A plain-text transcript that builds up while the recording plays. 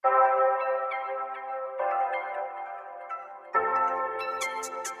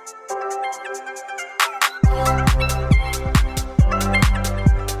Oh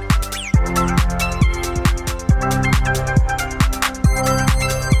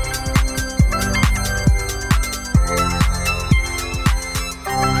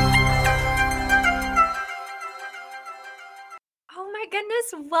my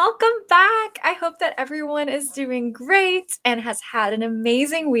goodness, welcome back. I hope that everyone is doing great and has had an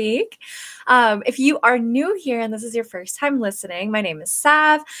amazing week. If you are new here and this is your first time listening, my name is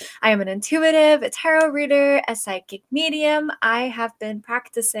Sav. I am an intuitive, a tarot reader, a psychic medium. I have been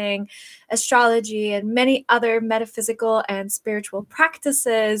practicing astrology and many other metaphysical and spiritual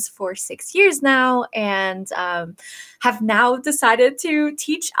practices for 6 years now, and have now decided to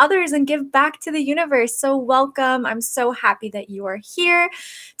teach others and give back to the universe. So welcome. I'm so happy that you are here.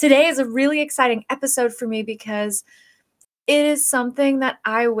 Today is a really exciting episode for me because it is something that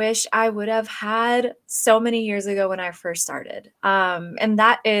I wish I would have had so many years ago when I first started. And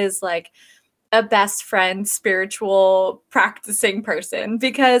that is like a best friend, spiritual practicing person,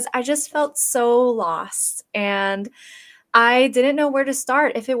 because I just felt so lost and I didn't know where to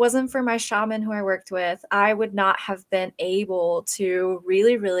start. If it wasn't for my shaman who I worked with, I would not have been able to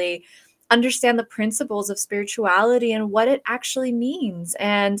really understand the principles of spirituality and what it actually means.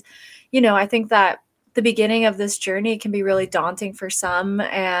 And, I think that the beginning of this journey can be really daunting for some.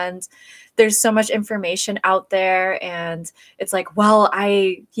 And there's so much information out there. And it's like, well,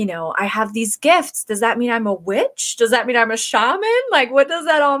 I have these gifts. Does that mean I'm a witch? Does that mean I'm a shaman? Like, what does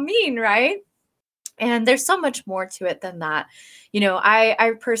that all mean? Right. And there's so much more to it than that.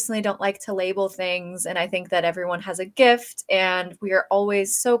 I personally don't like to label things. And I think that everyone has a gift. And we are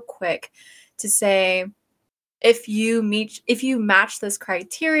always so quick to say, if you match this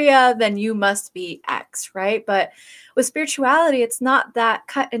criteria, then you must be X, right? But with spirituality, it's not that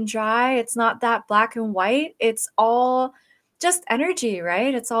cut and dry. It's not that black and white. It's all just energy,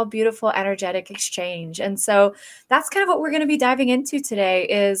 right? It's all beautiful energetic exchange. And so that's kind of what we're going to be diving into today,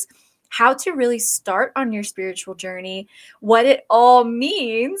 is how to really start on your spiritual journey, what it all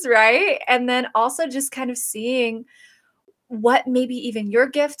means, right? And then also just kind of seeing what maybe even your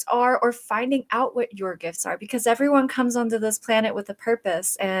gifts are, or finding out what your gifts are, because everyone comes onto this planet with a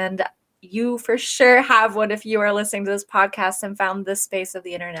purpose, and you for sure have one if you are listening to this podcast and found this space of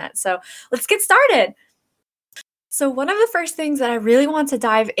the internet. So let's get started. So one of the first things that I really want to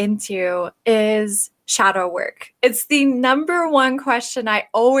dive into is shadow work. It's the number one question I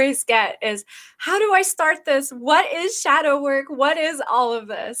always get is, how do I start this? What is shadow work? What is all of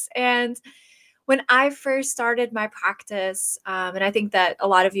this? And when I first started my practice, and I think that a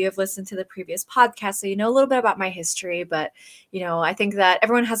lot of you have listened to the previous podcast, so you know a little bit about my history, but I think that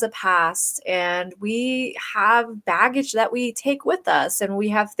everyone has a past, and we have baggage that we take with us, and we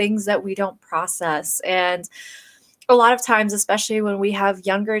have things that we don't process. And a lot of times, especially when we have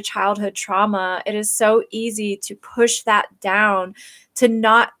younger childhood trauma, it is so easy to push that down, to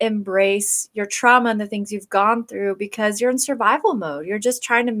not embrace your trauma and the things you've gone through, because you're in survival mode. You're just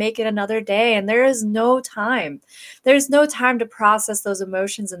trying to make it another day. And there is no time. There's no time to process those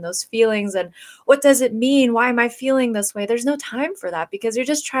emotions and those feelings. And what does it mean? Why am I feeling this way? There's no time for that, because you're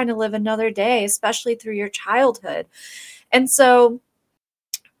just trying to live another day, especially through your childhood. And so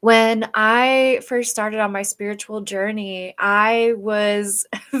when I first started on my spiritual journey, I was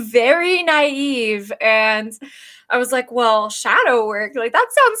very naive, and I was like, well, shadow work, like that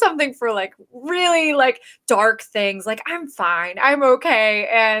sounds something for like really like dark things. Like, I'm fine. I'm okay.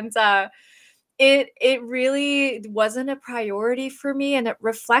 And it really wasn't a priority for me, and it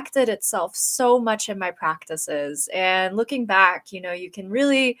reflected itself so much in my practices. And looking back, you can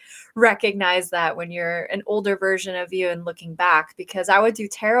really recognize that when you're an older version of you and looking back, because I would do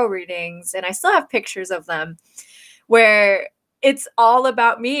tarot readings, and I still have pictures of them, where it's all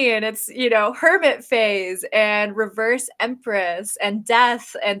about me, and it's, hermit phase and reverse empress and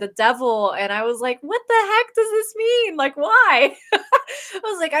death and the devil. And I was like, what the heck does this mean? Like, why? I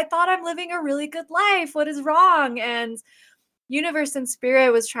was like, I thought I'm living a really good life. What is wrong? And universe and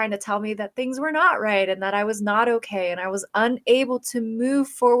spirit was trying to tell me that things were not right, and that I was not okay, and I was unable to move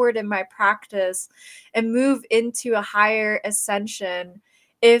forward in my practice and move into a higher ascension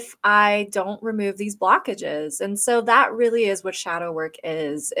if I don't remove these blockages. And so that really is what shadow work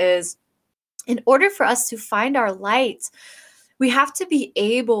is in order for us to find our light, we have to be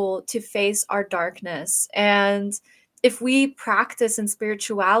able to face our darkness. And if we practice in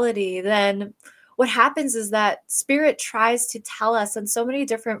spirituality, then what happens is that spirit tries to tell us in so many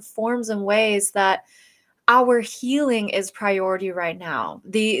different forms and ways that our healing is priority right now.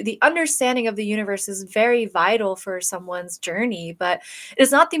 The understanding of the universe is very vital for someone's journey, but it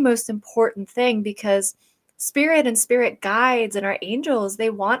is not the most important thing, because spirit and spirit guides and our angels, they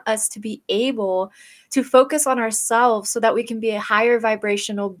want us to be able to focus on ourselves so that we can be a higher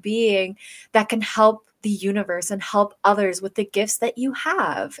vibrational being that can help the universe and help others with the gifts that you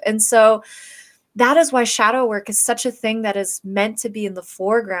have. And so that is why shadow work is such a thing that is meant to be in the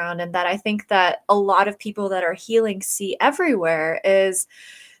foreground, and that I think that a lot of people that are healing see everywhere is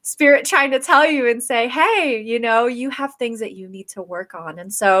spirit trying to tell you and say, hey, you have things that you need to work on.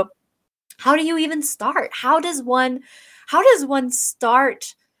 And so how do you even start? How does one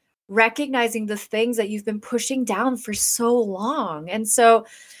start recognizing the things that you've been pushing down for so long? And so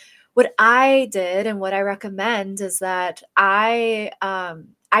what I did and what I recommend is that I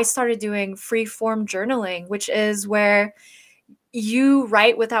started doing free form journaling, which is where you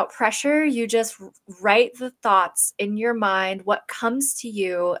write without pressure. You just write the thoughts in your mind, what comes to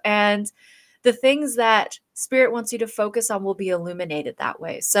you, and the things that spirit wants you to focus on will be illuminated that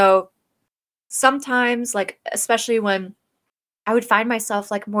way. So sometimes, like, especially when I would find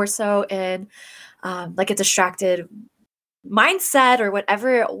myself like more so in like a distracted mindset or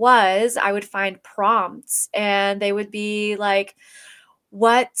whatever it was, I would find prompts and they would be like,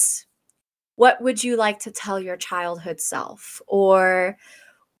 what what would you like to tell your childhood self? Or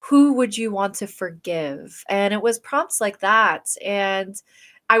who would you want to forgive? And it was prompts like that. And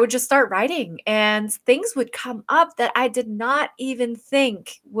I would just start writing and things would come up that I did not even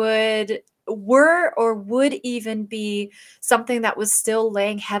think were or would even be something that was still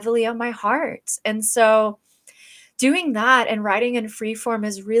laying heavily on my heart. And so doing that and writing in free form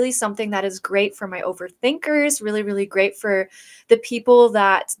is really something that is great for my overthinkers, really, really great for the people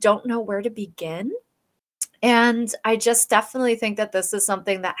that don't know where to begin. And I just definitely think that this is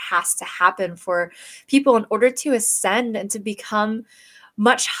something that has to happen for people in order to ascend and to become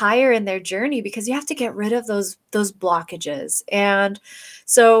much higher in their journey, because you have to get rid of those blockages. And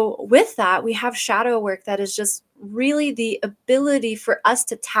so with that, we have shadow work that is just really the ability for us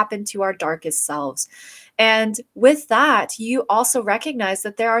to tap into our darkest selves. And with that, you also recognize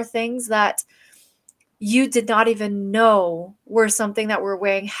that there are things that you did not even know were something that were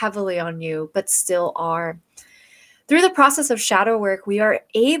weighing heavily on you, but still are. Through the process of shadow work, we are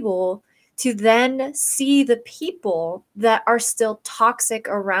able to then see the people that are still toxic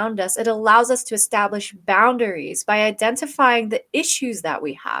around us. It allows us to establish boundaries by identifying the issues that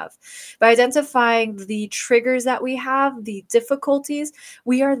we have, by identifying the triggers that we have, the difficulties.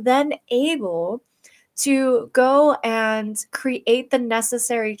 We are then able to go and create the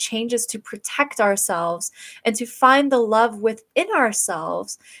necessary changes to protect ourselves and to find the love within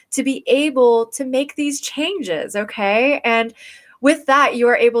ourselves to be able to make these changes. Okay. And with that, you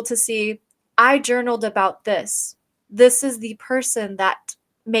are able to see, I journaled about this. This is the person that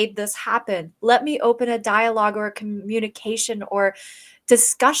made this happen. Let me open a dialogue or a communication or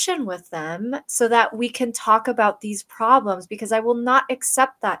discussion with them so that we can talk about these problems, because I will not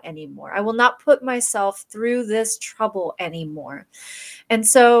accept that anymore. I will not put myself through this trouble anymore. And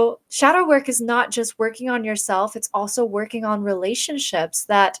so shadow work is not just working on yourself, it's also working on relationships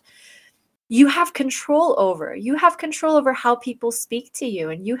that you have control over. You have control over how people speak to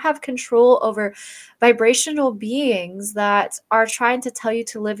you, and you have control over vibrational beings that are trying to tell you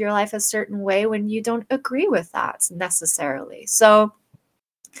to live your life a certain way when you don't agree with that necessarily. So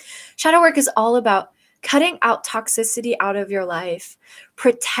shadow work is all about cutting out toxicity out of your life,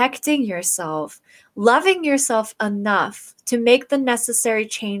 protecting yourself, loving yourself enough to make the necessary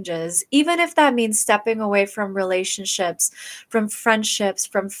changes, even if that means stepping away from relationships, from friendships,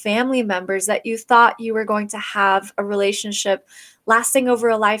 from family members that you thought you were going to have a relationship lasting over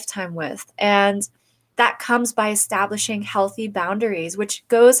a lifetime with. And that comes by establishing healthy boundaries, which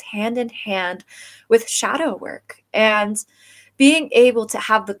goes hand in hand with shadow work. And being able to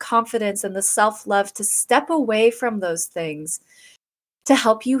have the confidence and the self-love to step away from those things to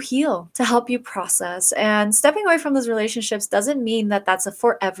help you heal, to help you process. And stepping away from those relationships doesn't mean that that's a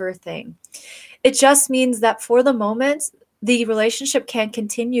forever thing. It just means that for the moment, the relationship can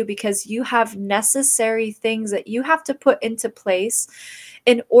continue because you have necessary things that you have to put into place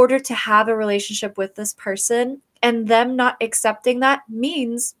in order to have a relationship with this person. And them not accepting that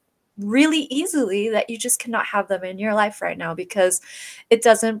means really easily that you just cannot have them in your life right now, because it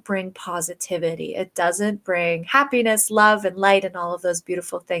doesn't bring positivity. It doesn't bring happiness, love, and light, and all of those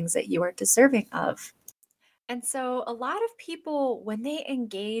beautiful things that you are deserving of. And so, a lot of people, when they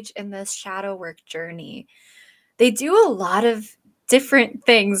engage in this shadow work journey, they do a lot of different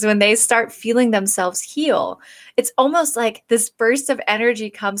things when they start feeling themselves heal. It's almost like this burst of energy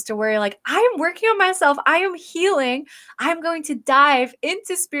comes to where you're like, I am working on myself. I am healing. I'm going to dive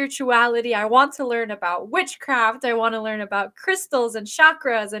into spirituality. I want to learn about witchcraft. I want to learn about crystals and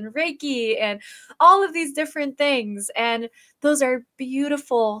chakras and Reiki and all of these different things. And those are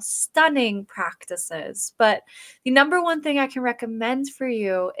beautiful, stunning practices. But the number one thing I can recommend for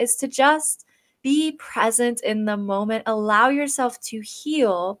you is to just be present in the moment, allow yourself to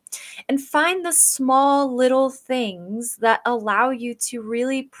heal, and find the small little things that allow you to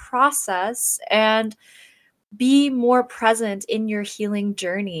really process and be more present in your healing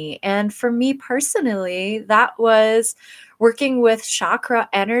journey. And for me personally, that was working with chakra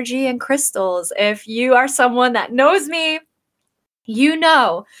energy and crystals. If you are someone that knows me, you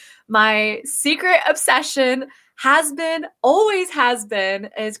know, my secret obsession always has been,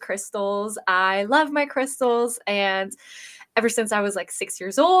 is crystals. I love my crystals. And ever since I was like 6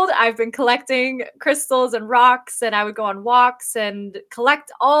 years old, I've been collecting crystals and rocks, and I would go on walks and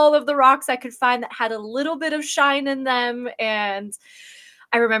collect all of the rocks I could find that had a little bit of shine in them. And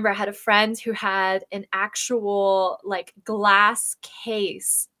I remember I had a friend who had an actual like glass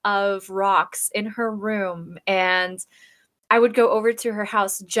case of rocks in her room, and I would go over to her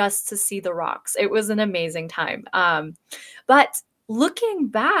house just to see the rocks. It was an amazing time. But looking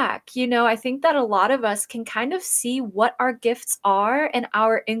back, I think that a lot of us can kind of see what our gifts are and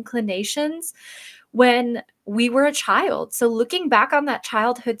our inclinations when we were a child. So looking back on that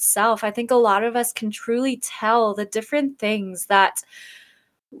childhood self, I think a lot of us can truly tell the different things that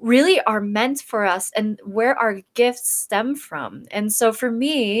really are meant for us and where our gifts stem from. And so for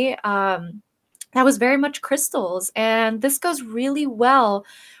me, that was very much crystals. And this goes really well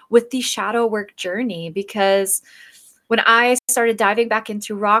with the shadow work journey, because when I started diving back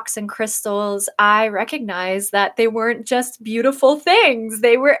into rocks and crystals, I recognized that they weren't just beautiful things,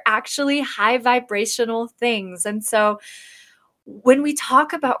 they were actually high vibrational things. And so when we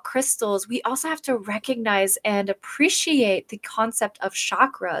talk about crystals, we also have to recognize and appreciate the concept of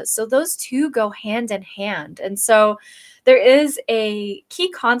chakras. So those two go hand in hand. And so there is a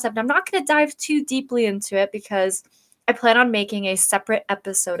key concept. I'm not going to dive too deeply into it because I plan on making a separate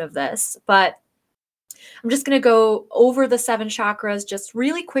episode of this, but I'm just going to go over the 7 chakras just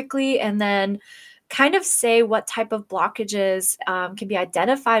really quickly, and then kind of say what type of blockages can be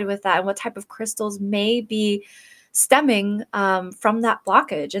identified with that and what type of crystals may be stemming from that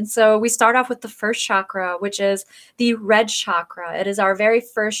blockage. And so we start off with the first chakra, which is the red chakra. It is our very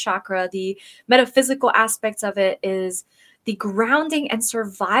first chakra. The metaphysical aspects of it is the grounding and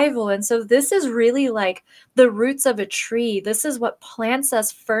survival. And so this is really like the roots of a tree. This is what plants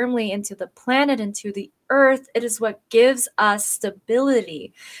us firmly into the planet, into the earth. It is what gives us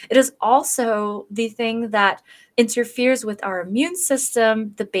stability. It is also the thing that interferes with our immune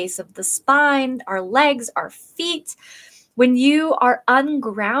system, the base of the spine, our legs, our feet. When you are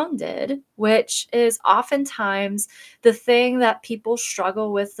ungrounded, which is oftentimes the thing that people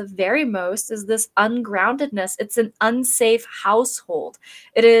struggle with the very most, is this ungroundedness. It's an unsafe household.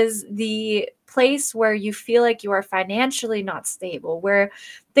 It is the place where you feel like you are financially not stable, where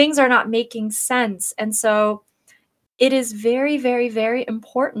things are not making sense. And so it is very, very, very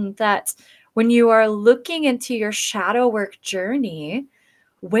important that when you are looking into your shadow work journey,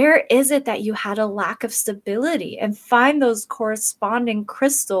 where is it that you had a lack of stability, and find those corresponding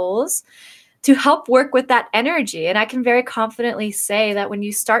crystals to help work with that energy. And I can very confidently say that when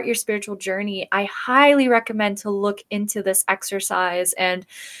you start your spiritual journey, I highly recommend to look into this exercise and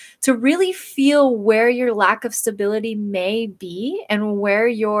to really feel where your lack of stability may be and where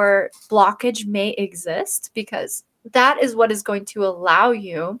your blockage may exist, because that is what is going to allow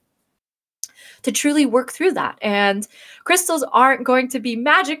you to truly work through that. And crystals aren't going to be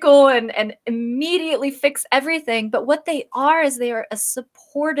magical and immediately fix everything, but what they are is they are a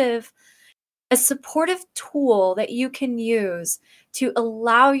supportive tool that you can use to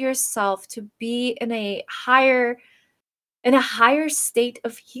allow yourself to be in a higher state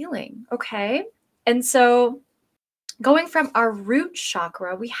of healing. Okay. And so going from our root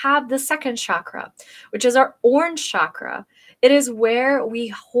chakra, we have the second chakra, which is our orange chakra. It is where we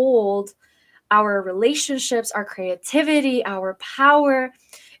hold our relationships, our creativity, our power.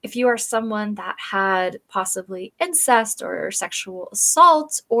 If you are someone that had possibly incest or sexual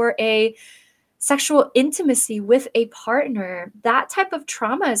assault or a sexual intimacy with a partner, that type of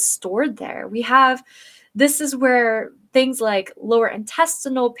trauma is stored there. This is where things like lower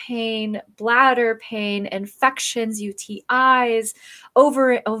intestinal pain, bladder pain, infections, UTIs,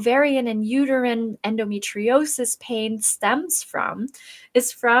 ovarian and uterine endometriosis pain stems from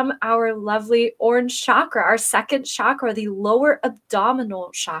is from our lovely orange chakra, our second chakra, the lower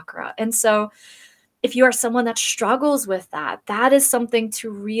abdominal chakra. And so if you are someone that struggles with that, that is something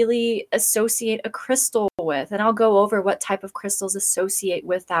to really associate a crystal with. And I'll go over what type of crystals associate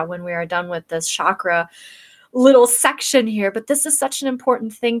with that when we are done with this chakra little section here. But this is such an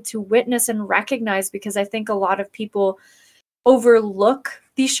important thing to witness and recognize, because I think a lot of people overlook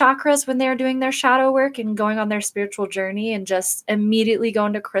these chakras when they're doing their shadow work and going on their spiritual journey, and just immediately go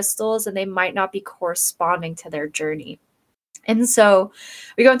into crystals, and they might not be corresponding to their journey. And so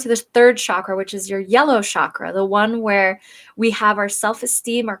we go into the third chakra, which is your yellow chakra, the one where we have our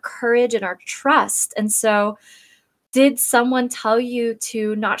self-esteem, our courage, and our trust. And so did someone tell you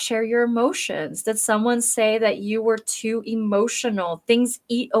to not share your emotions? Did someone say that you were too emotional? Things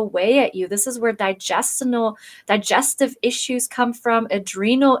eat away at you. This is where digestive issues come from,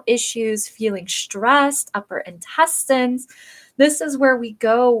 adrenal issues, feeling stressed, upper intestines. This is where we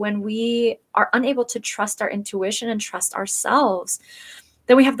go when we are unable to trust our intuition and trust ourselves.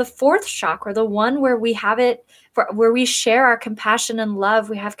 Then we have the fourth chakra, the one where we have it where we share our compassion and love.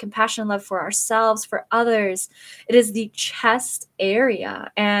 We have compassion and love for ourselves, for others. It is the chest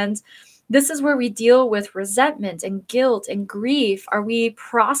area. And this is where we deal with resentment and guilt and grief. Are we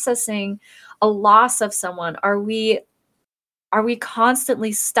processing a loss of someone? Are we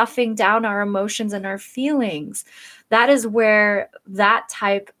constantly stuffing down our emotions and our feelings? That is where that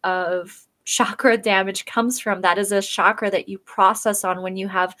type of chakra damage comes from. That is a chakra that you process on when you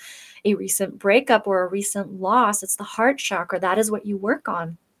have a recent breakup or a recent loss. It's the heart chakra. That is what you work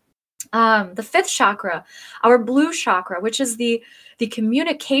on. The fifth chakra, our blue chakra, which is the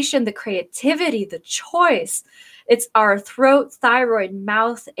communication, the creativity, the choice. It's our throat, thyroid,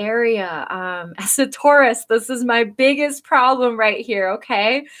 mouth area. As a Taurus, this is my biggest problem right here,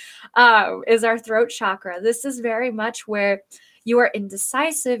 okay? Is our throat chakra. This is very much where you are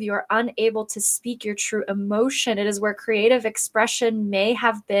indecisive, you are unable to speak your true emotion. It is where creative expression may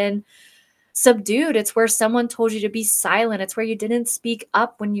have been subdued. It's where someone told you to be silent. It's where you didn't speak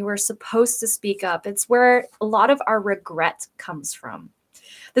up when you were supposed to speak up. It's where a lot of our regret comes from.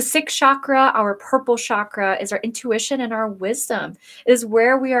 The sixth chakra, our purple chakra, is our intuition and our wisdom. It is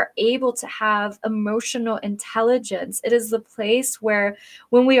where we are able to have emotional intelligence. It is the place where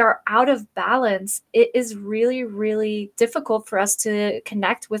when we are out of balance, it is really, really difficult for us to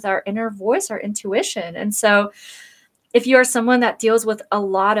connect with our inner voice, our intuition. And so if you are someone that deals with a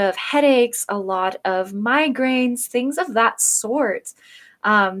lot of headaches, a lot of migraines, things of that sort,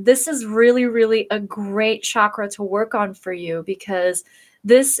 this is really, really a great chakra to work on for you, because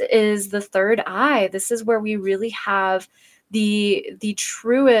this is the third eye. This is where we really have the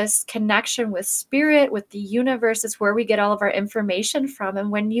truest connection with spirit, with the universe. It's where we get all of our information from. And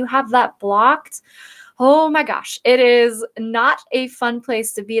when you have that blocked, oh my gosh, it is not a fun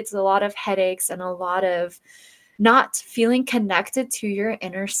place to be. It's a lot of headaches and a lot of not feeling connected to your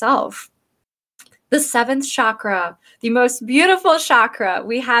inner self. The seventh chakra, the most beautiful chakra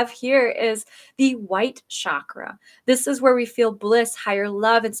we have here, is the white chakra. This is where we feel bliss, higher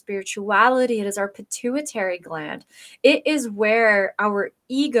love, and spirituality. It is our pituitary gland. It is where our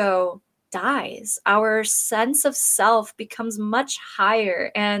ego dies. Our sense of self becomes much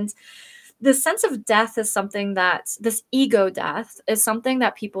higher. And the sense of death is something that this ego death is something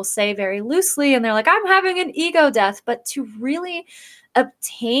that people say very loosely, and they're like, I'm having an ego death. But to really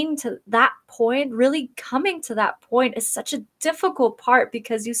obtain to that point, really coming to that point, is such a difficult part,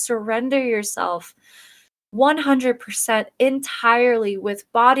 because you surrender yourself 100% entirely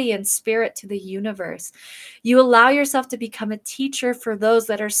with body and spirit to the universe. You allow yourself to become a teacher for those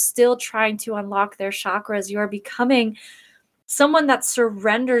that are still trying to unlock their chakras. You are becoming someone that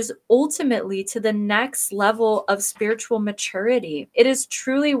surrenders ultimately to the next level of spiritual maturity. It is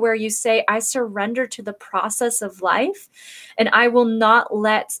truly where you say, I surrender to the process of life, and I will not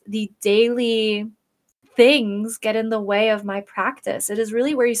let the daily things get in the way of my practice. It is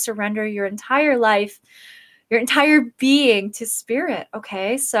really where you surrender your entire life, your entire being to spirit.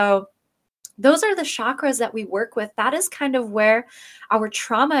 Okay, so those are the chakras that we work with. That is kind of where our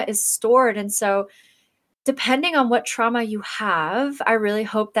trauma is stored. And so depending on what trauma you have, I really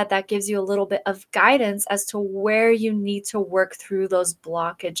hope that that gives you a little bit of guidance as to where you need to work through those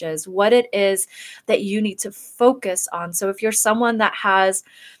blockages, what it is that you need to focus on. So if you're someone that has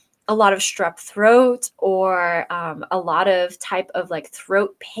a lot of strep throat or a lot of type of like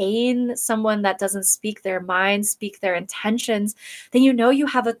throat pain, someone that doesn't speak their mind, speak their intentions, then you know you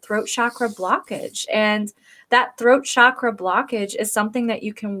have a throat chakra blockage. And that throat chakra blockage is something that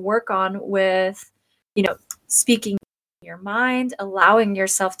you can work on with, speaking your mind, allowing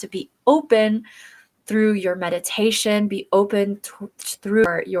yourself to be open through your meditation, be open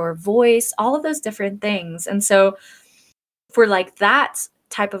through your voice, all of those different things. And so for like that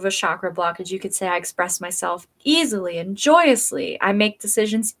type of a chakra blockage, you could say, I express myself easily and joyously. I make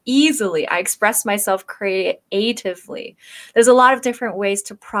decisions easily. I express myself creatively. There's a lot of different ways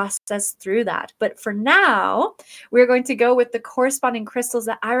to process through that. But for now, we're going to go with the corresponding crystals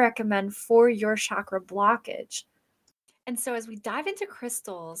that I recommend for your chakra blockage. And so as we dive into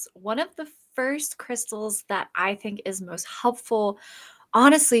crystals, one of the first crystals that I think is most helpful,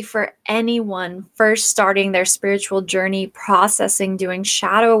 honestly, for anyone first starting their spiritual journey, processing, doing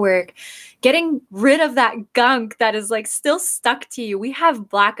shadow work, getting rid of that gunk that is like still stuck to you, we have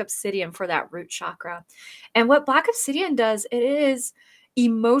Black Obsidian for that root chakra. And what Black Obsidian does, it is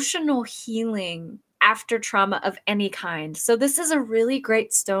emotional healing after trauma of any kind. So this is a really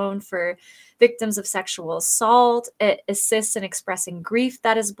great stone for victims of sexual assault. It assists in expressing grief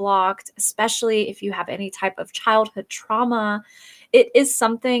that is blocked, especially if you have any type of childhood trauma. It is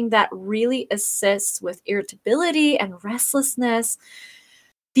something that really assists with irritability and restlessness.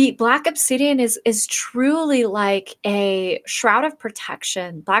 The Black Obsidian is truly like a shroud of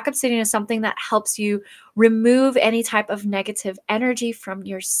protection. Black Obsidian is something that helps you remove any type of negative energy from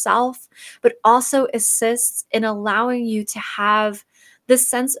yourself, but also assists in allowing you to have this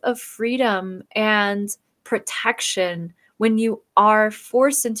sense of freedom and protection when you are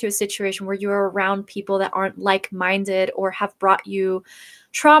forced into a situation where you're around people that aren't like-minded or have brought you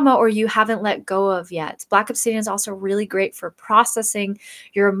trauma or you haven't let go of yet. Black Obsidian is also really great for processing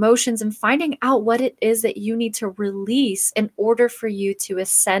your emotions and finding out what it is that you need to release in order for you to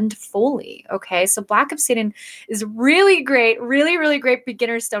ascend fully. Okay, so Black Obsidian is really great, really, really great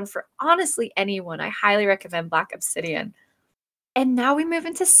beginner stone for honestly anyone. I highly recommend Black Obsidian. And now we move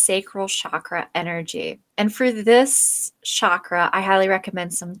into sacral chakra energy. And for this chakra, I highly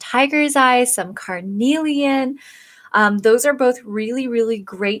recommend some tiger's eye, some carnelian. Those are both really, really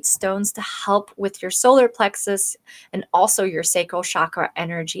great stones to help with your solar plexus and also your sacral chakra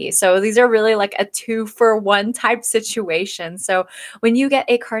energy. So these are really like a 2-for-1 type situation. So when you get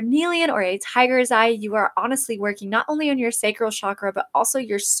a carnelian or a tiger's eye, you are honestly working not only on your sacral chakra, but also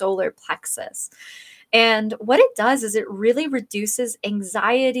your solar plexus. And what it does is it really reduces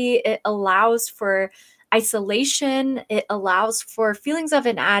anxiety. It allows for isolation. It allows for feelings of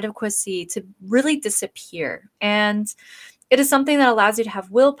inadequacy to really disappear. And it is something that allows you to have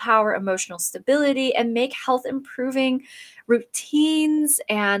willpower, emotional stability, and make health improving routines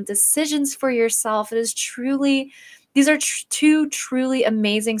and decisions for yourself. It is truly, these are two truly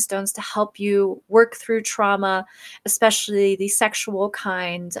amazing stones to help you work through trauma, especially the sexual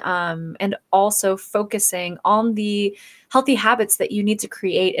kind, and also focusing on the healthy habits that you need to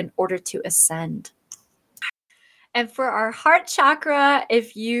create in order to ascend. And for our heart chakra,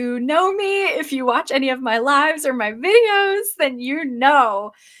 if you know me, if you watch any of my lives or my videos, then you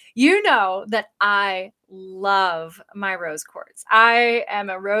know that I love my rose quartz. I am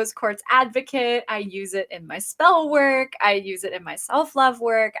a rose quartz advocate. I use it in my spell work. I use it in my self-love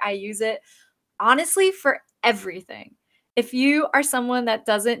work. I use it honestly for everything. If you are someone that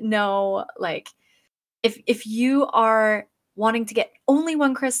doesn't know, like, if you are wanting to get only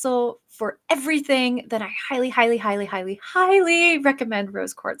one crystal for everything, then I highly, highly, highly, highly, highly recommend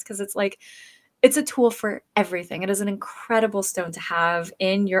rose quartz because it's a tool for everything. It is an incredible stone to have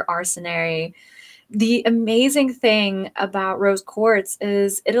in your arsenal. The amazing thing about rose quartz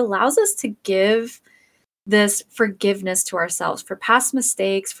is it allows us to give this forgiveness to ourselves for past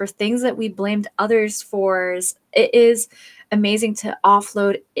mistakes, for things that we blamed others for. It is amazing to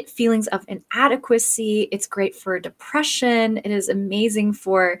offload feelings of inadequacy. It's great for depression. It is amazing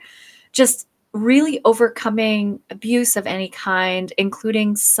for just really overcoming abuse of any kind,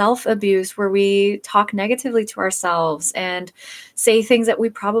 including self-abuse, where we talk negatively to ourselves and say things that we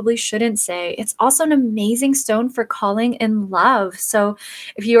probably shouldn't say. It's also an amazing stone for calling in love. So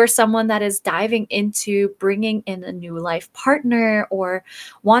if you are someone that is diving into bringing in a new life partner or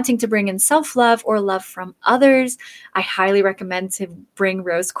wanting to bring in self-love or love from others, I highly recommend to bring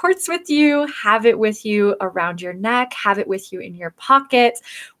rose quartz with you, have it with you around your neck, have it with you in your pocket,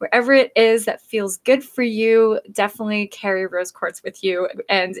 wherever it is that feels good for you. Definitely carry rose quartz with you.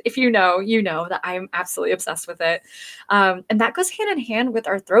 And if you know that I am absolutely obsessed with it. And that goes hand in hand with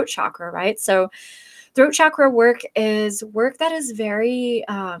our throat chakra, right? So throat chakra work is work that is very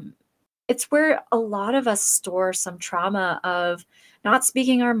it's where a lot of us store some trauma of not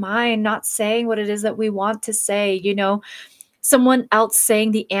speaking our mind, not saying what it is that we want to say, someone else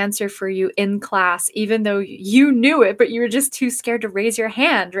saying the answer for you in class, even though you knew it, but you were just too scared to raise your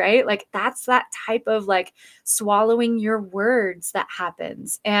hand, right? Like that's that type of like swallowing your words that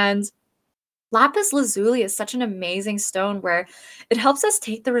happens. And lapis lazuli is such an amazing stone where it helps us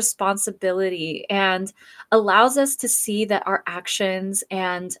take the responsibility and allows us to see that our actions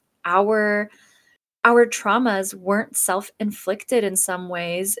and our our traumas weren't self-inflicted in some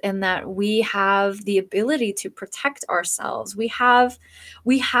ways, and that we have the ability to protect ourselves. We have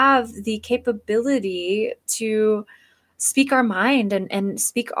the capability to speak our mind and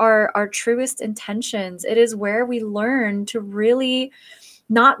speak our truest intentions. It is where we learn to really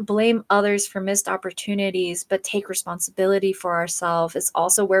not blame others for missed opportunities, but take responsibility for ourselves. Is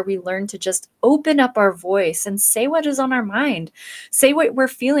also where we learn to just open up our voice and say what is on our mind, say what we're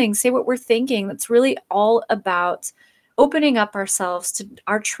feeling, say what we're thinking. That's really all about opening up ourselves to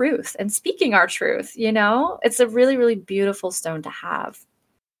our truth and speaking our truth. It's a really, really beautiful stone to have.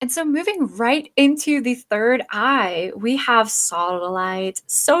 And so moving right into the third eye, we have sodalite.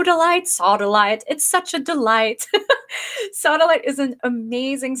 Sodalite, sodalite. It's such a delight. Sodalite is an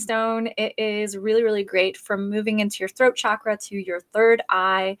amazing stone. It is really, really great from moving into your throat chakra to your third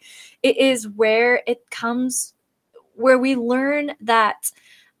eye. It is where it comes, where we learn that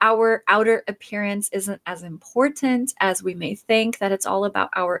our outer appearance isn't as important as we may think, that it's all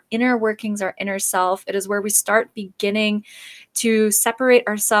about our inner workings, our inner self. It is where we start beginning to separate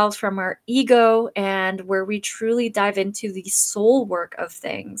ourselves from our ego, and where we truly dive into the soul work of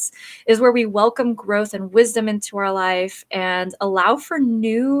things, is where we welcome growth and wisdom into our life and allow for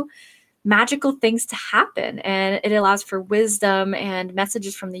new magical things to happen, and it allows for wisdom and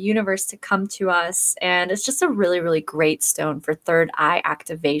messages from the universe to come to us. And it's just a really, really great stone for third eye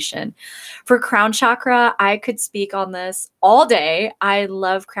activation. For crown chakra, I could speak on this all day. I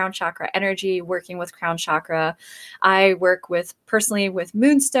love crown chakra energy, working with crown chakra. I work with personally with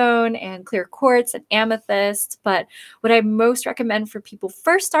moonstone and clear quartz and amethyst, but what I most recommend for people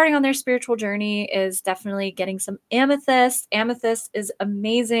first starting on their spiritual journey is definitely getting some amethyst. Amethyst is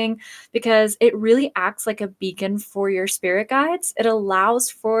amazing because it really acts like a beacon for your spirit guides. It allows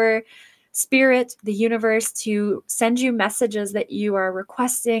for spirit, the universe, to send you messages that you are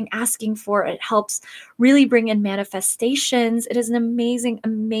requesting, asking for. It helps really bring in manifestations. It is an amazing,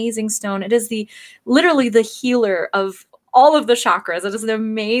 amazing stone. It is literally the healer of all of the chakras. It is an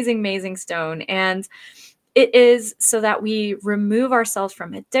amazing, amazing stone. And it is so that we remove ourselves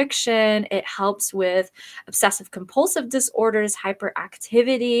from addiction. It helps with obsessive compulsive disorders,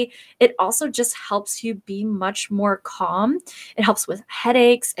 hyperactivity. It also just helps you be much more calm. It helps with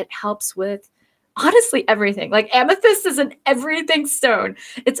headaches. It helps with honestly everything. Like amethyst is an everything stone.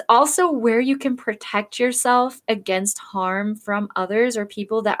 It's also where you can protect yourself against harm from others or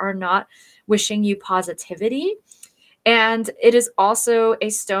people that are not wishing you positivity. And it is also a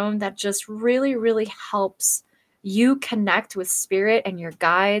stone that just really, really helps you connect with spirit and your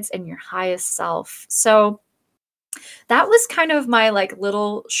guides and your highest self. So that was kind of my like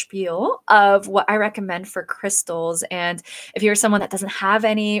little spiel of what I recommend for crystals. And if you're someone that doesn't have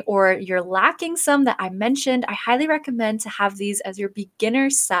any, or you're lacking some that I mentioned, I highly recommend to have these as your beginner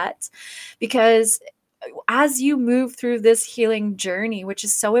set, because as you move through this healing journey, which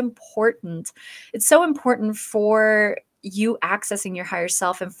is so important, it's so important for you accessing your higher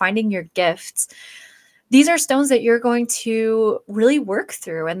self and finding your gifts. These are stones that you're going to really work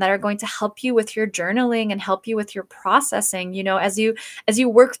through and that are going to help you with your journaling and help you with your processing. As you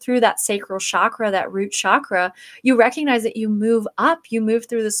work through that sacral chakra, that root chakra, you recognize that you move up, you move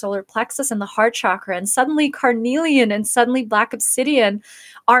through the solar plexus and the heart chakra, and suddenly carnelian and suddenly black obsidian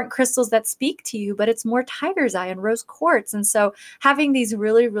aren't crystals that speak to you, but it's more tiger's eye and rose quartz. And so having these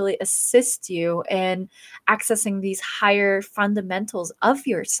really, really assist you in accessing these higher fundamentals of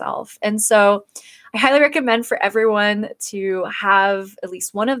yourself. And so I highly recommend for everyone to have at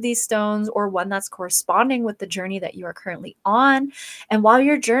least one of these stones, or one that's corresponding with the journey that you are currently on. And while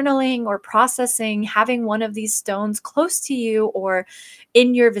you're journaling or processing, having one of these stones close to you or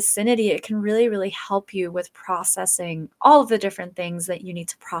in your vicinity, it can really, really help you with processing all of the different things that you need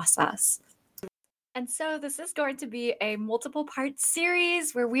to process. And so this is going to be a multiple part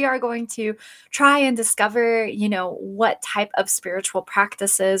series where we are going to try and discover, what type of spiritual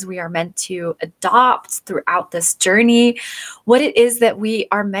practices we are meant to adopt throughout this journey, what it is that we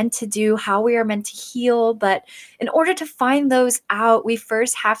are meant to do, how we are meant to heal. But in order to find those out, we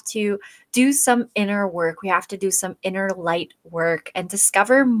first have to do some inner work. We have to do some inner light work and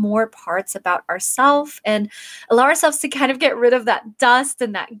discover more parts about ourselves and allow ourselves to kind of get rid of that dust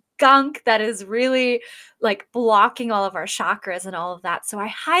and that gunk that is really like blocking all of our chakras and all of that. So I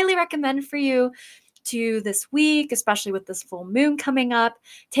highly recommend for you to this week, especially with this full moon coming up,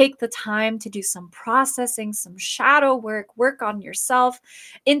 take the time to do some processing, some shadow work on yourself,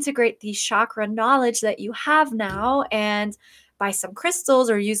 integrate the chakra knowledge that you have now, and buy some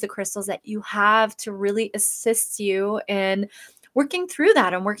crystals or use the crystals that you have to really assist you in working through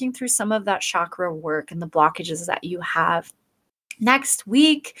that and working through some of that chakra work and the blockages that you have. Next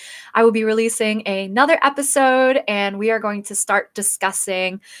week, I will be releasing another episode, and we are going to start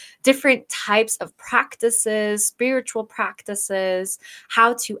discussing different types of practices, spiritual practices,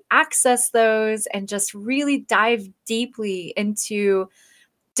 how to access those, and just really dive deeply into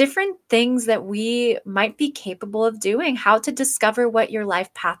different things that we might be capable of doing, how to discover what your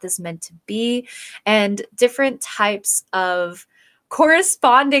life path is meant to be, and different types of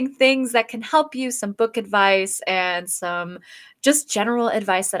corresponding things that can help you, some book advice and some just general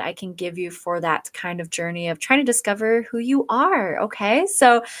advice that I can give you for that kind of journey of trying to discover who you are. Okay.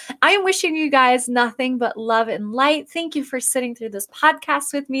 So I am wishing you guys nothing but love and light. Thank you for sitting through this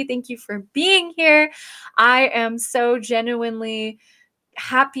podcast with me. Thank you for being here. I am so genuinely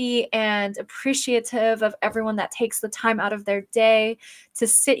happy and appreciative of everyone that takes the time out of their day to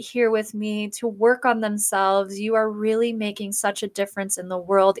sit here with me, to work on themselves. You are really making such a difference in the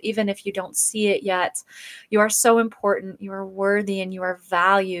world, even if you don't see it yet. You are so important, you are worthy, and you are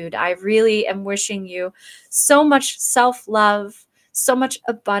valued. I really am wishing you so much self-love, so much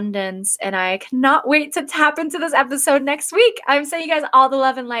abundance, and I cannot wait to tap into this episode next week. I'm sending you guys all the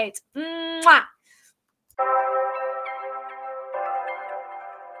love and light. Mwah!